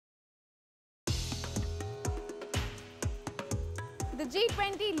The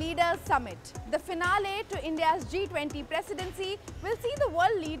G20 Leaders Summit, the finale to India's G20 presidency, will see the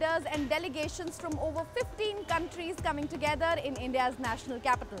world leaders and delegations from over 15 countries coming together in India's national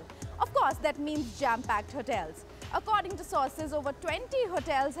capital. Of course, that means jam-packed hotels. According to sources, over 20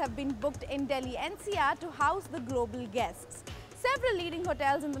 hotels have been booked in Delhi NCR to house the global guests. Several leading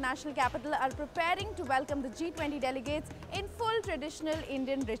hotels in the national capital are preparing to welcome the G20 delegates in full traditional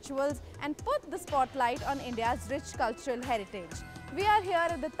Indian rituals and put the spotlight on India's rich cultural heritage. We are here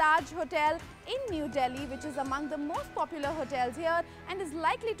at the Taj Hotel in New Delhi, which is among the most popular hotels here and is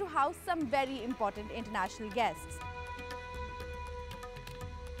likely to house some very important international guests.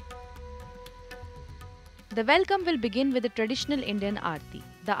 The welcome will begin with a traditional Indian aarti.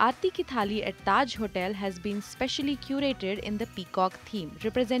 The Aarti Ki Thali at Taj Hotel has been specially curated in the peacock theme,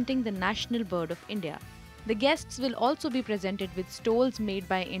 representing the national bird of India. The guests will also be presented with stoles made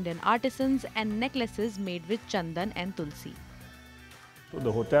by Indian artisans and necklaces made with chandan and tulsi. The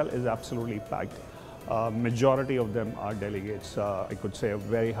hotel is absolutely packed. Majority of them are delegates. I could say a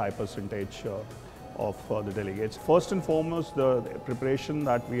very high percentage of the delegates. First and foremost, the preparation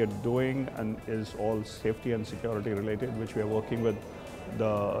that we are doing is all safety and security related, which we are working with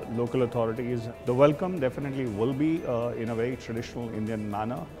the local authorities. The welcome definitely will be in a very traditional Indian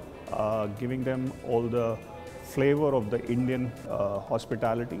manner, giving them all the flavor of the Indian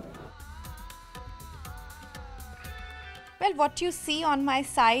hospitality. Well, what you see on my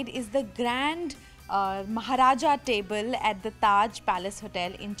side is the grand Maharaja table at the Taj Palace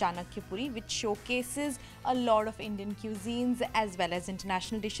Hotel in Chanakyapuri, which showcases a lot of Indian cuisines as well as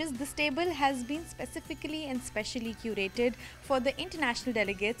international dishes. This table has been specifically and specially curated for the international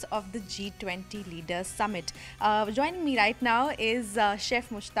delegates of the G20 Leaders Summit. Joining me right now is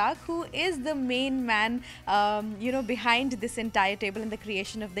Chef Mushtaq, who is the main man, behind this entire table and the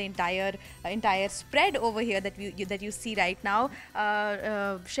creation of the entire spread over here that you see right now.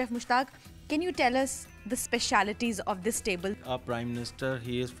 Chef Mushtaq, can you tell us the specialities of this table? Our Prime Minister,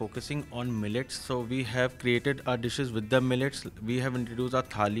 he is focusing on millets. So we have created our dishes with the millets. We have introduced our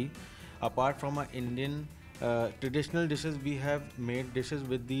thali. Apart from our Indian traditional dishes, we have made dishes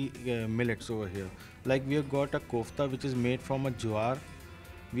with the millets over here. Like we have got a kofta which is made from a jowar.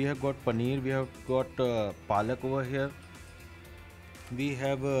 We have got paneer. We have got palak over here. We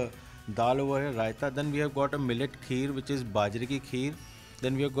have dal over here, raita. Then we have got a millet kheer which is bajre ki kheer.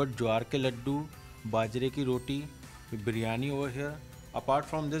 Then we have got jowar ke laddu, bajre ki roti, biryani over here. Apart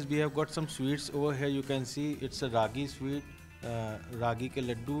from this, we have got some sweets over here. You can see it's a ragi sweet, ragi ke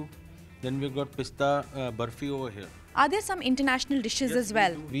laddu. Then we've got pista barfi over here. Are there some international dishes as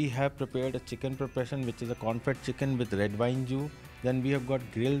well? We have prepared a chicken preparation, which is a confit chicken with red wine juice. Then we have got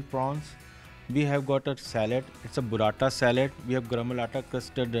grilled prawns. We have got a salad. It's a burrata salad. We have garam malata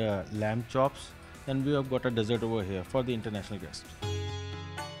custard lamb chops. Then we have got a dessert over here for the international guests.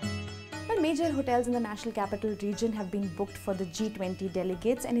 Major hotels in the national capital region have been booked for the G20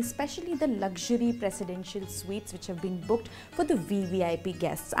 delegates, and especially the luxury presidential suites which have been booked for the VVIP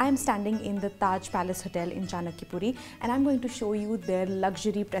guests. I am standing in the Taj Palace Hotel in Chanakyapuri and I'm going to show you their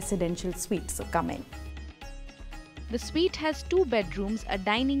luxury presidential suite. So come in. The suite has 2 bedrooms, a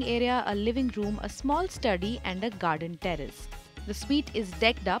dining area, a living room, a small study and a garden terrace. The suite is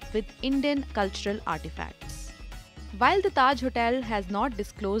decked up with Indian cultural artifacts. While the Taj Hotel has not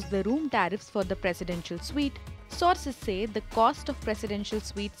disclosed the room tariffs for the presidential suite, sources say the cost of presidential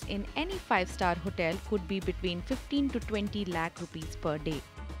suites in any 5-star hotel could be between 15 to 20 lakh rupees per day.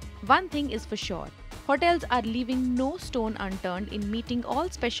 One thing is for sure, hotels are leaving no stone unturned in meeting all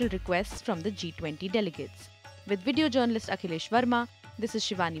special requests from the G20 delegates. With video journalist Akhilesh Verma, this is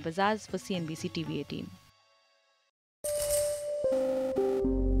Shivani Bazaz for CNBC-TV18.